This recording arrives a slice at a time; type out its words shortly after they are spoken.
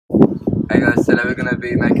Hey guys, today we're going to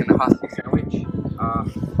be making a HUSSY sandwich.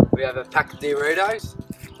 We have a pack of Doritos,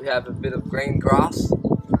 we have a bit of green grass,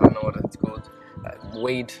 I don't know what it's called,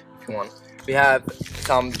 weed if you want. We have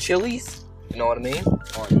some chilies, you know what I mean?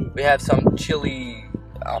 We have some chili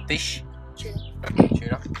fish,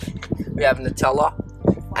 tuna. We have Nutella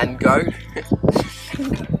and Go.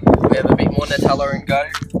 We have a bit more Nutella and Go.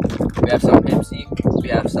 We have some Pepsi, we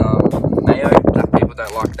have some mayo, black people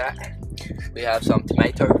don't like that. We have some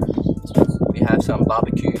tomato, we have some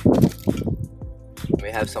barbecue, we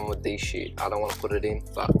have some with this shit. I don't want to put it in,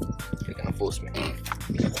 but you're gonna force me.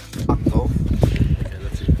 Fuck off. Okay,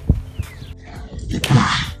 that's it.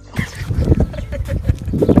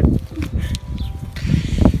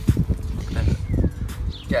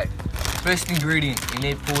 Okay, first ingredient, you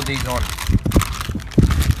need to pour these on.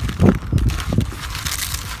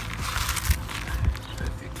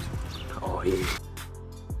 Perfect. Oh yeah.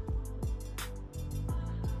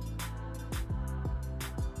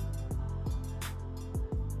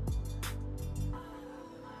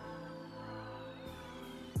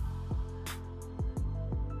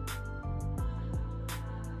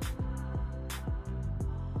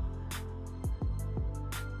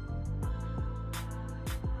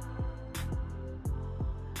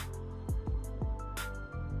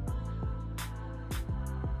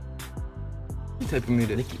 Type of meat.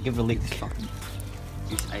 Give it a lick. Fucking.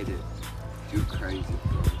 Just ate it. You're crazy,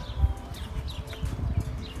 bro.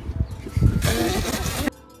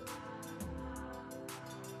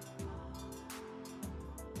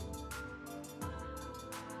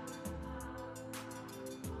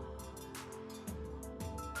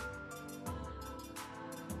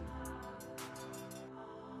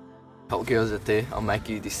 Couple girls out there, I'll make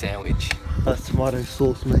you this sandwich. That's tomato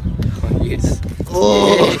sauce, mate. Oh, yes.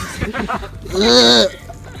 Oh! Yes.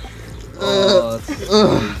 Oh, it's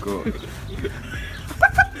so good.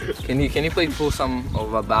 Can you please pull some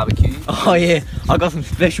of our barbecue? Oh yeah, I got some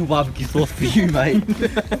special barbecue sauce for you, mate.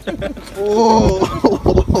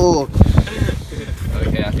 Oh!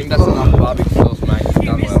 Okay, I think that's enough barbecue sauce, mate. You've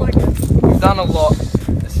done well. You've done a lot.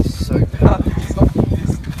 This is so bad.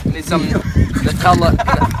 Need some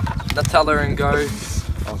Nutella and Go.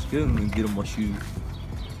 I was feeling to get on my shoes.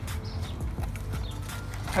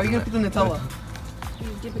 How are you gonna put the Nutella? You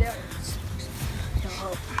dip it out.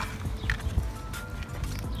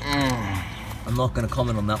 I'm not gonna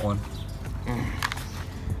comment on that one.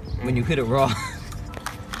 When you hit it raw.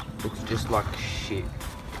 Looks just like shit.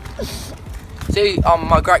 See,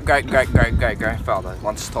 my great-great-great-great-great-grandfather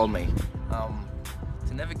once told me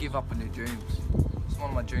to never give up on your dreams. It's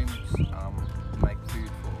one of my dreams to make food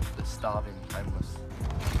for the starving homeless.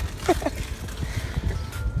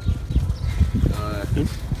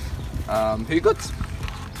 Who got?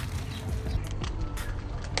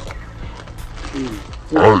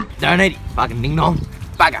 Don't eat it, fucking ding dong.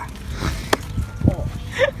 Bagger.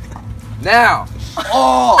 Now.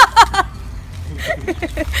 Oh.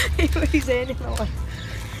 He put his hand in the way.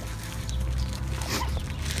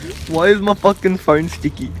 Why is my fucking phone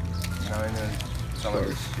sticky? No, some of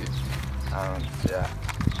this shit. Yeah.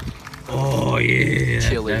 Oh yeah,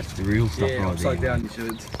 Chili. that's the real stuff right Upside there. down you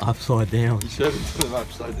should. Upside down. You should have them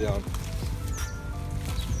upside down.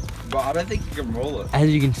 But I don't think you can roll it. As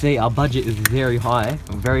you can see, our budget is very high,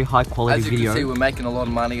 a very high quality As you video. can see, we're making a lot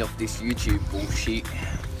of money off this YouTube bullshit.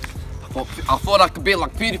 I thought I could be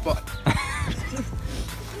like PewDiePie.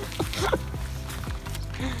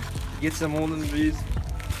 Get some more than the views.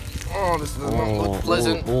 Oh, this does not look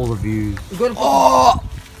pleasant. all the views. You gotta put,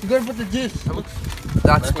 you gotta put the juice.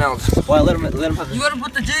 That smells. Wait, let him have You gotta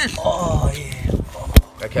put the juice. Oh yeah.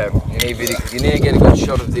 Okay, you need to get a good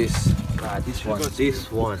shot of this. Nah, this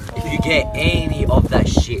one. If you get any of that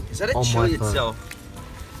shit Is that a on chili my phone. itself?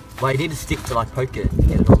 Wait, you need a stick to like poke it and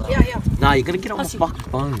get it all out. Yeah. Nah, you're gonna get it on the Hussy. fucking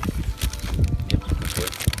phone. Yep, okay.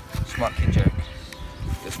 Smart kid joke.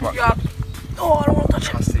 You're smart Yeah. kid. Oh, I don't want to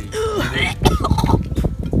touch I see.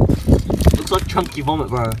 Looks like chunky vomit,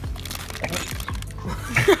 bro.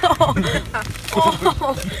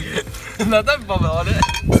 No, don't vomit on it.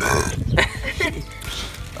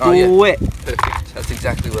 Oh yeah, Wet. perfect. That's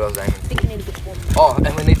exactly what I was aiming I think I need a bit more. for. Oh,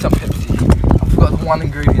 and we need some Pepsi. I forgot the one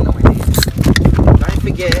ingredient that we need. Don't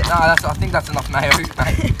forget. No, I think that's enough mayo, mate.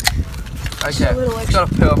 Okay, a little it's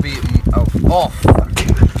got a pearl bit. Oh, fuck.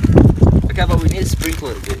 Okay, but we need to sprinkle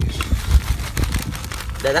it a bit.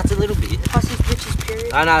 That's a little bit. Hussy's bitches,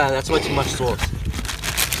 period. No, that's way too much sauce.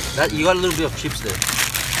 You got a little bit of chips there.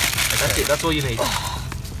 That's it, that's all you need. I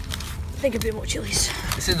think a bit more chilies.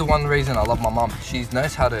 This is the one reason I love my mum. She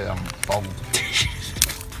knows how to fold.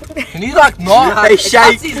 Can you like not? Hey,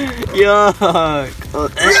 shake. Yuck.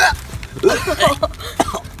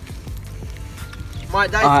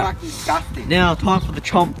 Mate, that's Alright. fucking disgusting. Now, time for the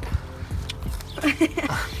chomp.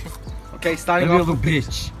 Okay, Every little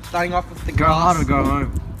bitch. starting off with the Go hard or go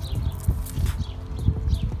home.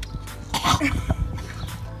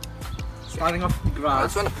 Starting off with the I grass.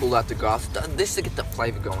 just want to pull out the grass. This to get the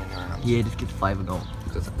flavour going around. Yeah, just get the flavour going.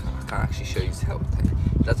 Because I can't actually show you how it tastes.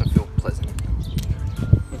 It doesn't feel pleasant.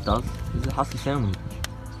 It does. This is a hussy sandwich.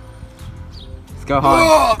 Let's go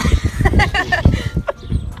home.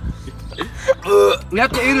 We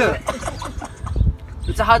have to eat it.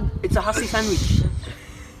 It's a hussy sandwich.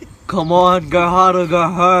 Come on, go hard or go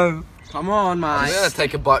home. Come on, I'm mate. going to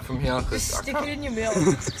take a bite from here Just because I stick can't. it in your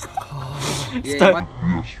mouth. Yeah, Stop.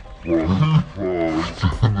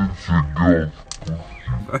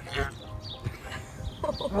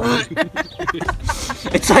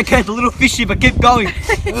 It's okay, it's a little fishy, but keep going.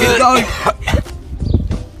 Keep going.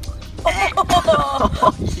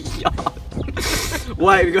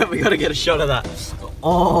 Wait, we gotta get a shot of that.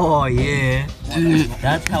 Oh yeah, dude,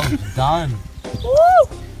 that's how it's done.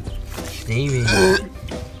 Steamy,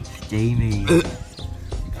 steamy.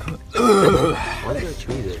 Why did I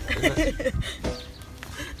chew this?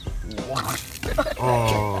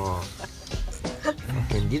 Oh,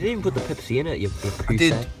 fucking! You didn't even put the Pepsi in it. You I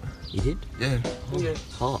did. You did? Yeah.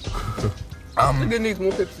 Hot. I'm going to need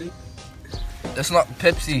more Pepsi. That's not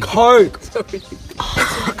Pepsi. Coke.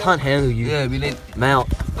 I can't handle you. Yeah, we need. Mount.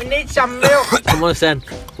 We need some milk. Come on, Sam.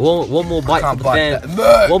 One more bite for Can't the bite fan.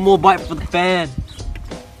 that. One more bite for the fan.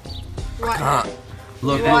 Right, Can't.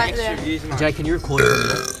 Look, right there. Jay, can you record it?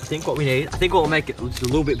 I think what we need. I think what will make it just a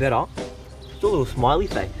little bit better. Just a little smiley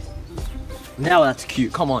face. Now that's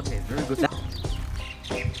cute. Come on. Very good.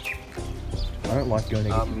 I don't like going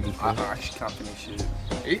negativity. I actually can't finish it.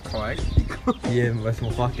 Eat quiet. Yeah, that's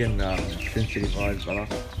my fucking sensitive eyes, brother.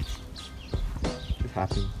 It's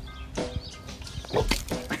happy.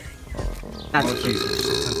 That's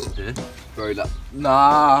cute. Bro, that.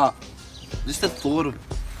 Nah. Just the thought of.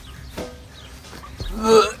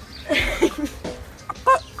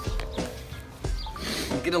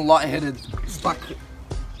 I'm getting lightheaded. Stuck.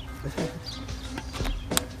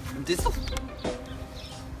 This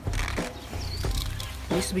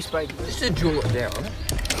Needs to be sprayed. just to draw it down.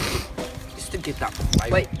 Just to get that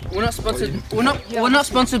flavour. Wait, we're not sponsored. We're not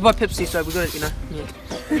sponsored by Pepsi, so we got it. Yeah.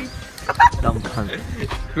 Dumb cunt.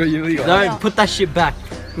 Bro, you really got No, put that shit back.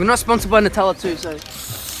 We're not sponsored by Nutella too, so.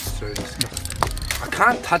 so disgusting. I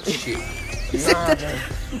can't touch shit. Nah,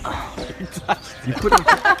 You put it.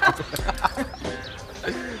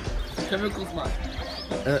 chemicals,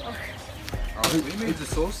 mate. We need the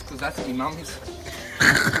sauce because that's my mummy's.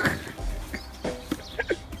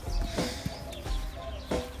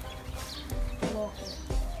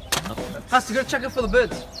 Has to go check it for the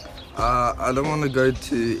birds. I don't want to go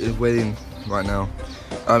to a wedding right now.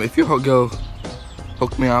 If you're a hot girl,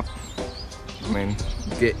 hook me up. I mean,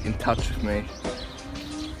 get in touch with me.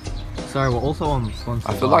 Sorry, we're also on sponsored.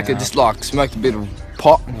 I feel like I just like smoked a bit of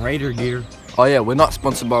pot. Raider gear. Oh yeah, we're not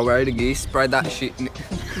sponsored by Raider Gear. Spray that shit.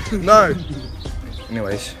 No.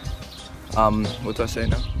 Anyways, what do I say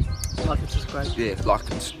now? Like and subscribe. Yeah, like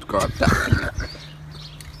and subscribe. That.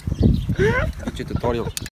 Tutorial.